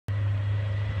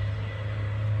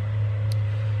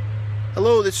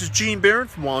Hello, this is Gene Barron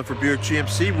from Wallingford Buick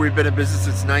GMC. We've been in business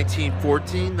since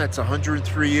 1914. That's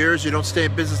 103 years. You don't stay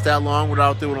in business that long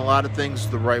without doing a lot of things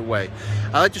the right way.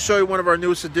 I'd like to show you one of our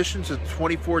newest additions, a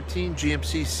 2014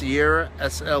 GMC Sierra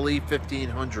SLE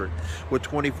 1500 with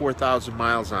 24,000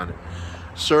 miles on it.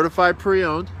 Certified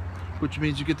pre-owned, which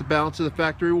means you get the balance of the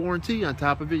factory warranty. On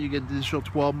top of it, you get the additional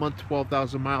 12-month,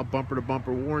 12,000 mile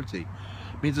bumper-to-bumper warranty.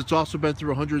 It means it's also been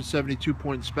through a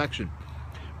 172-point inspection,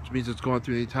 which means it's gone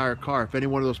through the entire car. If any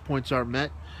one of those points aren't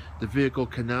met, the vehicle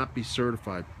cannot be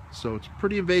certified. So it's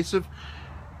pretty invasive.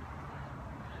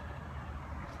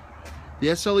 The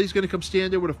SLE is going to come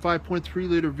standard with a 5.3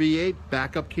 liter V8,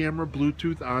 backup camera,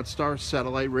 Bluetooth, OnStar,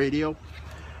 satellite radio.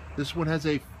 This one has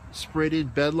a sprayed-in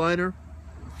bed liner,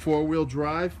 4-wheel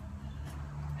drive,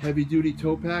 heavy-duty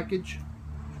tow package.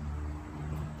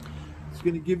 It's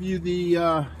going to give you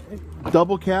the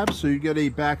double cab, so you get a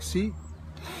back seat,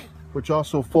 which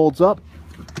also folds up,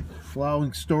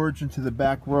 allowing storage into the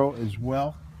back row as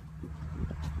well.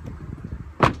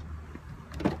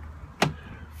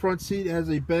 Front seat has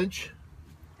a bench,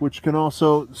 which can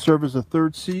also serve as a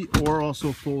third seat or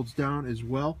also folds down as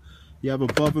well. You have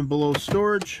above and below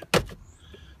storage,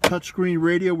 touchscreen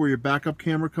radio where your backup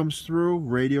camera comes through,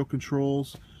 radio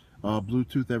controls,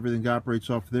 Bluetooth, everything operates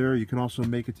off there. You can also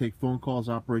make it take phone calls,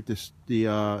 operate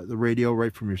the radio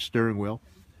right from your steering wheel.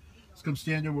 This comes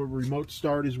standard with remote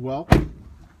start as well.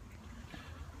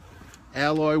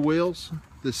 Alloy wheels.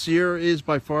 The Sierra is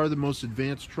by far the most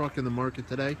advanced truck in the market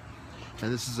today,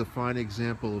 and this is a fine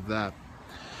example of that.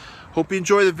 Hope you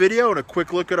enjoy the video and a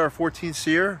quick look at our 14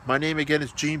 Sierra. My name again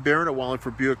is Gene Barron at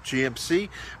Wallingford Buick GMC.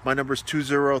 My number is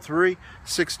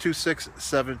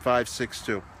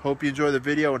 203-626-7562. Hope you enjoy the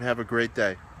video and have a great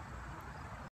day.